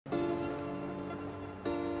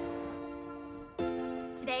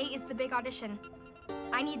Today is the big audition.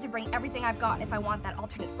 I need to bring everything I've got if I want that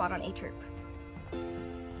alternate spot on A Troop.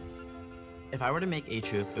 If I were to make A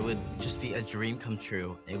Troop, it would just be a dream come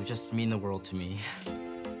true. It would just mean the world to me.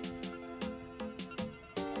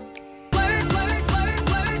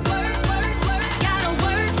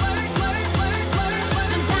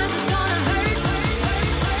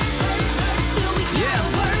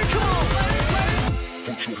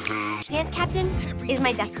 Dance captain is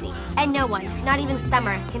my destiny, and no one, not even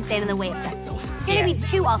Summer, can stand in the way of destiny. It's gonna be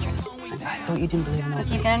 2 alternates. I thought you didn't believe in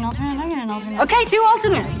alternates. If you get an alternate, I get an alternate. Okay, 2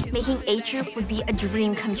 alternates. Making A Troop would be a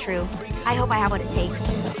dream come true. I hope I have what it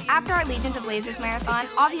takes. After our Legions of Lasers marathon,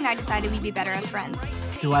 Ozzy and I decided we'd be better as friends.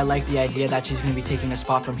 Do I like the idea that she's gonna be taking a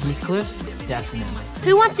spot from Heathcliff? Definitely.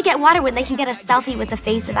 Who wants to get water when they can get a selfie with the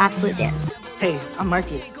face of Absolute Dance? Hey, I'm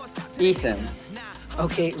Marcus. Ethan.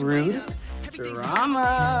 Okay, rude.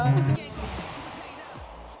 Drama.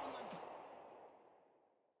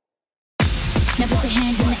 Now put your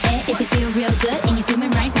hands in the air if you feel real good and you're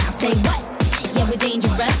feeling right now. Say what? Yeah, we're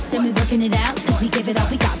dangerous and we're working it out, cause we give it all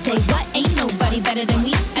we got. Say what? Ain't nobody better than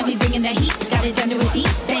we, and we bringing the heat. Got it down to a T.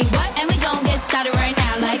 Say what? And we gon' get started right now.